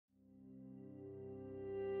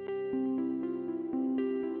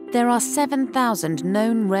There are 7,000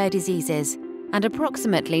 known rare diseases, and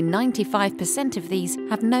approximately 95% of these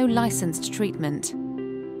have no licensed treatment.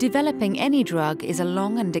 Developing any drug is a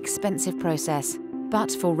long and expensive process,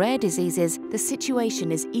 but for rare diseases, the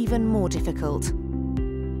situation is even more difficult.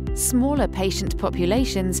 Smaller patient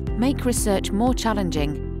populations make research more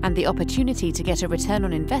challenging and the opportunity to get a return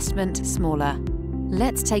on investment smaller.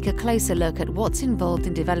 Let's take a closer look at what's involved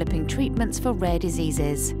in developing treatments for rare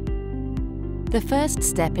diseases. The first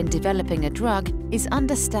step in developing a drug is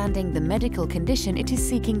understanding the medical condition it is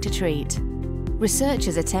seeking to treat.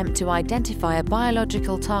 Researchers attempt to identify a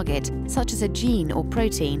biological target, such as a gene or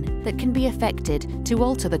protein, that can be affected to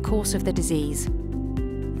alter the course of the disease.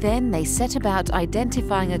 Then they set about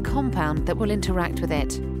identifying a compound that will interact with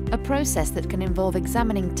it, a process that can involve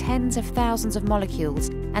examining tens of thousands of molecules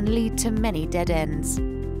and lead to many dead ends.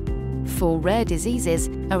 For rare diseases,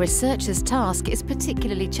 a researcher's task is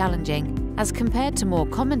particularly challenging. As compared to more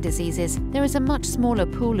common diseases, there is a much smaller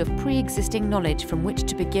pool of pre-existing knowledge from which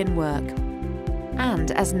to begin work. And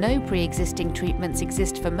as no pre-existing treatments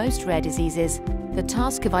exist for most rare diseases, the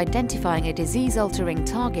task of identifying a disease-altering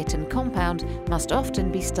target and compound must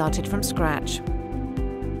often be started from scratch.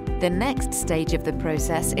 The next stage of the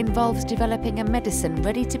process involves developing a medicine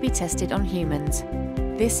ready to be tested on humans.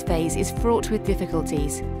 This phase is fraught with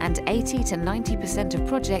difficulties, and 80 to 90% of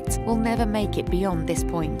projects will never make it beyond this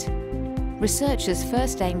point. Researchers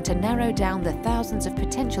first aim to narrow down the thousands of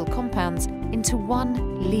potential compounds into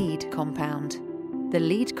one lead compound. The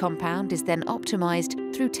lead compound is then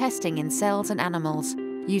optimized through testing in cells and animals,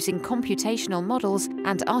 using computational models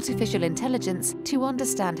and artificial intelligence to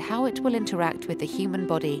understand how it will interact with the human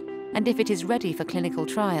body and if it is ready for clinical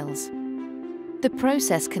trials. The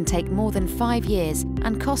process can take more than 5 years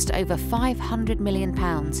and cost over £500 million,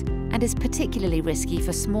 and is particularly risky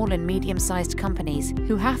for small and medium-sized companies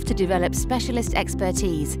who have to develop specialist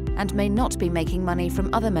expertise and may not be making money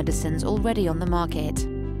from other medicines already on the market.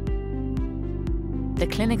 The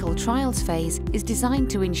clinical trials phase is designed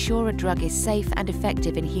to ensure a drug is safe and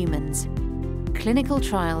effective in humans. Clinical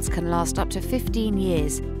trials can last up to 15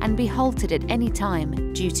 years and be halted at any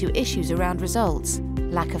time due to issues around results,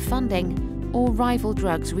 lack of funding, or rival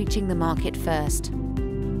drugs reaching the market first.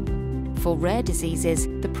 For rare diseases,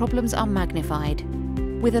 the problems are magnified,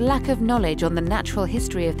 with a lack of knowledge on the natural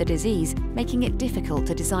history of the disease making it difficult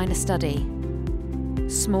to design a study.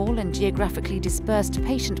 Small and geographically dispersed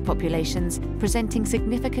patient populations presenting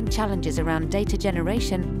significant challenges around data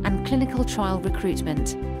generation and clinical trial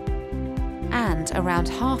recruitment. And around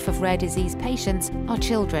half of rare disease patients are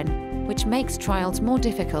children, which makes trials more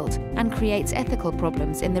difficult and creates ethical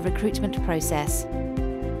problems in the recruitment process.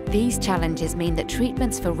 These challenges mean that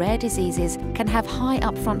treatments for rare diseases can have high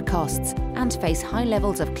upfront costs and face high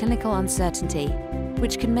levels of clinical uncertainty,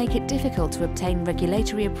 which can make it difficult to obtain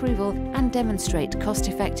regulatory approval and demonstrate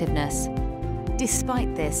cost-effectiveness.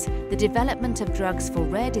 Despite this, the development of drugs for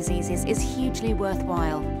rare diseases is hugely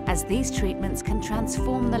worthwhile, as these treatments can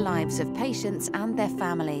transform the lives of patients and their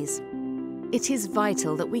families. It is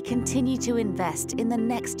vital that we continue to invest in the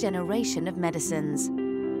next generation of medicines.